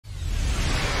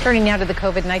Turning now to the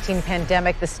COVID-19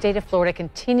 pandemic, the state of Florida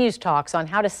continues talks on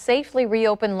how to safely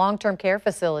reopen long-term care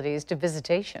facilities to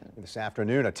visitation. This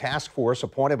afternoon, a task force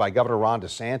appointed by Governor Ron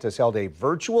DeSantis held a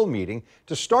virtual meeting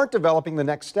to start developing the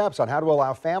next steps on how to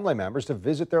allow family members to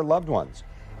visit their loved ones.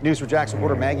 News for Jax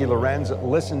reporter Maggie Lorenz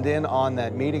listened in on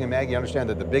that meeting. And Maggie, I understand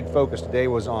that the big focus today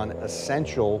was on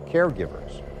essential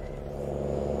caregivers.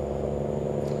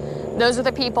 Those are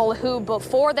the people who,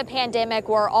 before the pandemic,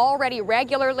 were already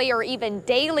regularly or even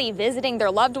daily visiting their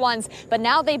loved ones, but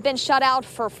now they've been shut out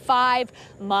for 5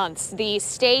 months. The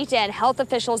state and health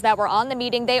officials that were on the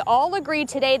meeting, they all agreed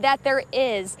today that there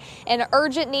is an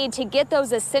urgent need to get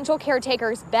those essential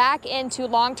caretakers back into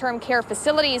long-term care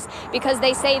facilities, because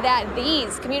they say that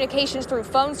these communications through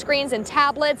phone screens and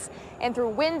tablets and through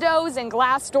windows and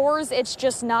glass doors, it's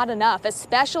just not enough,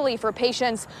 especially for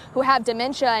patients who have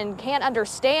dementia and can't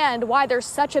understand why there's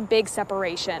such a big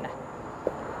separation.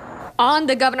 On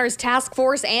the governor's task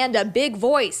force and a big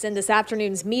voice in this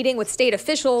afternoon's meeting with state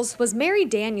officials was Mary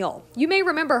Daniel. You may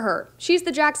remember her. She's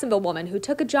the Jacksonville woman who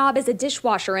took a job as a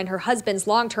dishwasher in her husband's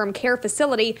long-term care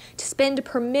facility to spend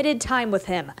permitted time with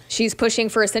him. She's pushing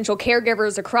for essential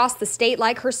caregivers across the state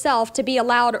like herself to be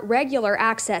allowed regular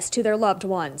access to their loved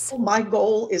ones. My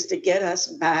goal is to get us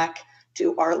back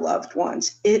to our loved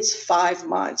ones. It's 5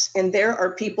 months, and there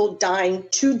are people dying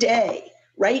today.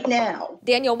 Right now.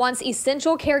 Daniel wants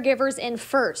essential caregivers in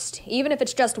first. Even if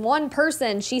it's just one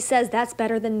person, she says that's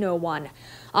better than no one.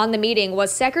 On the meeting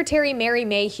was Secretary Mary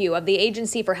Mayhew of the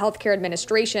Agency for Healthcare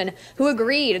Administration, who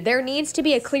agreed there needs to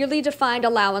be a clearly defined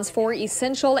allowance for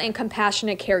essential and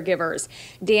compassionate caregivers.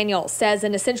 Daniel says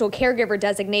an essential caregiver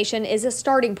designation is a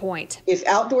starting point. If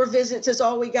outdoor visits is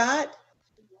all we got,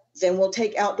 then we'll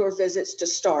take outdoor visits to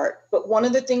start. But one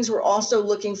of the things we're also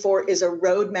looking for is a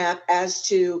roadmap as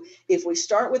to, if we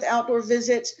start with outdoor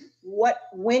visits,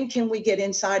 when can we get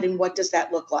inside and what does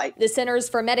that look like? The Centers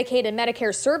for Medicaid and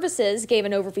Medicare Services gave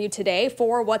an overview today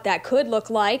for what that could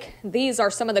look like. These are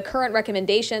some of the current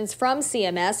recommendations from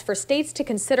CMS for states to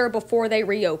consider before they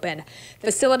reopen.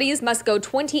 Facilities must go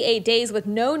 28 days with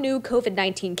no new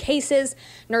COVID-19 cases.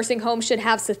 Nursing homes should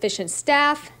have sufficient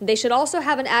staff. They should also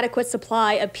have an adequate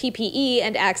supply of PPE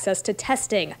and access to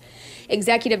testing.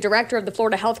 Executive Director of the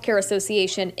Florida Healthcare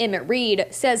Association, Emmett Reed,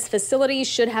 says facilities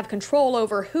should have control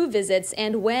over who visits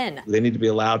and when. They need to be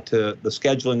allowed to the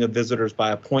scheduling of visitors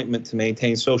by appointment to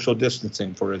maintain social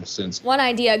distancing, for instance. One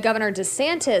idea Governor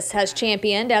DeSantis has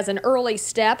championed as an early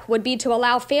step would be to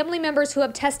allow family members who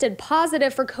have tested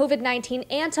positive for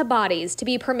COVID-19 antibodies to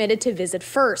be permitted to visit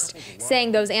first,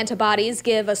 saying those antibodies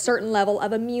give a certain level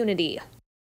of immunity.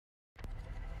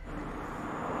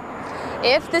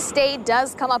 If the state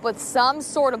does come up with some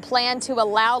sort of plan to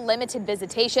allow limited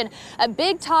visitation, a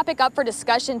big topic up for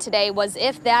discussion today was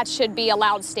if that should be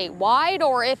allowed statewide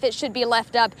or if it should be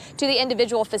left up to the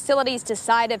individual facilities to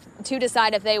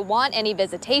decide if they want any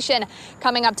visitation.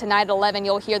 Coming up tonight at 11,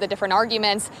 you'll hear the different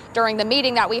arguments during the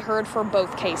meeting that we heard for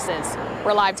both cases.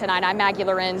 We're live tonight. I'm Maggie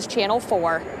Lorenz, Channel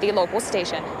 4, the local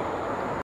station.